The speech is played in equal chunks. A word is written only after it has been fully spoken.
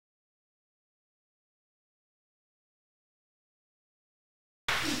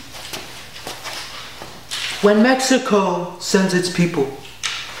When Mexico sends its people,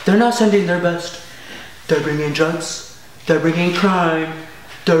 they're not sending their best. They're bringing drugs, they're bringing crime,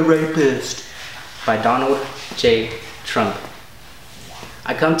 they're rapists. By Donald J. Trump.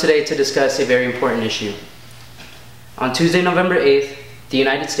 I come today to discuss a very important issue. On Tuesday, November 8th, the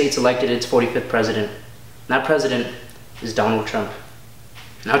United States elected its 45th president. And that president is Donald Trump.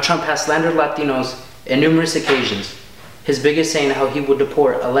 Now, Trump has slandered Latinos on numerous occasions, his biggest saying how he would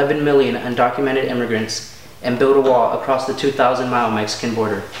deport 11 million undocumented immigrants and build a wall across the 2,000-mile Mexican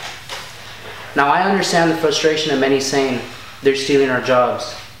border. Now, I understand the frustration of many saying they're stealing our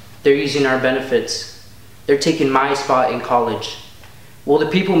jobs, they're using our benefits, they're taking my spot in college. Well, the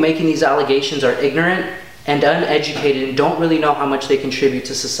people making these allegations are ignorant and uneducated and don't really know how much they contribute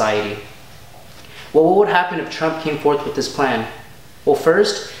to society. Well, what would happen if Trump came forth with this plan? Well,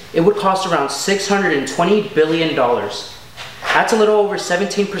 first, it would cost around $620 billion. That's a little over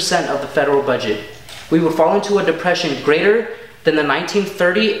 17% of the federal budget. We would fall into a depression greater than the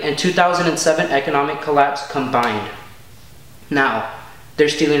 1930 and 2007 economic collapse combined. Now, they're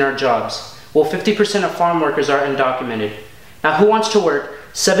stealing our jobs. Well, 50% of farm workers are undocumented. Now, who wants to work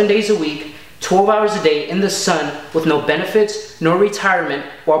 7 days a week, 12 hours a day in the sun with no benefits nor retirement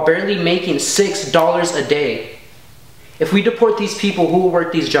while barely making $6 a day? If we deport these people, who will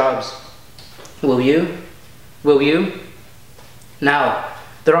work these jobs? Will you? Will you? Now,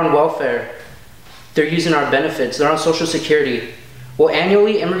 they're on welfare. They're using our benefits. They're on Social Security. Well,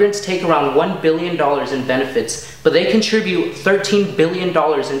 annually, immigrants take around $1 billion in benefits, but they contribute $13 billion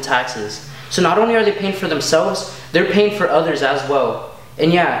in taxes. So not only are they paying for themselves, they're paying for others as well.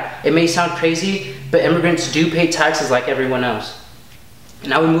 And yeah, it may sound crazy, but immigrants do pay taxes like everyone else.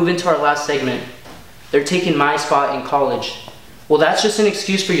 Now we move into our last segment. They're taking my spot in college. Well, that's just an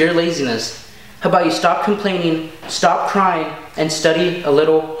excuse for your laziness. How about you stop complaining, stop crying, and study a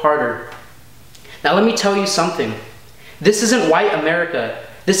little harder? Now let me tell you something. This isn't white America.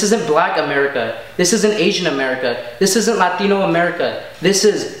 This isn't black America. This isn't Asian America. This isn't Latino America. This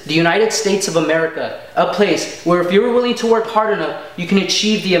is the United States of America, a place where if you're willing to work hard enough, you can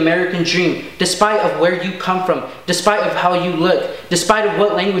achieve the American dream, despite of where you come from, despite of how you look, despite of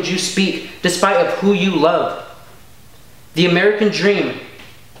what language you speak, despite of who you love. The American dream,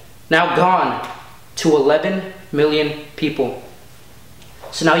 now gone to 11 million people.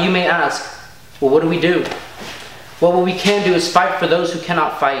 So now you may ask, well, what do we do? Well, what we can do is fight for those who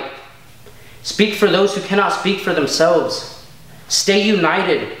cannot fight. Speak for those who cannot speak for themselves. Stay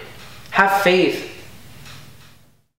united. Have faith.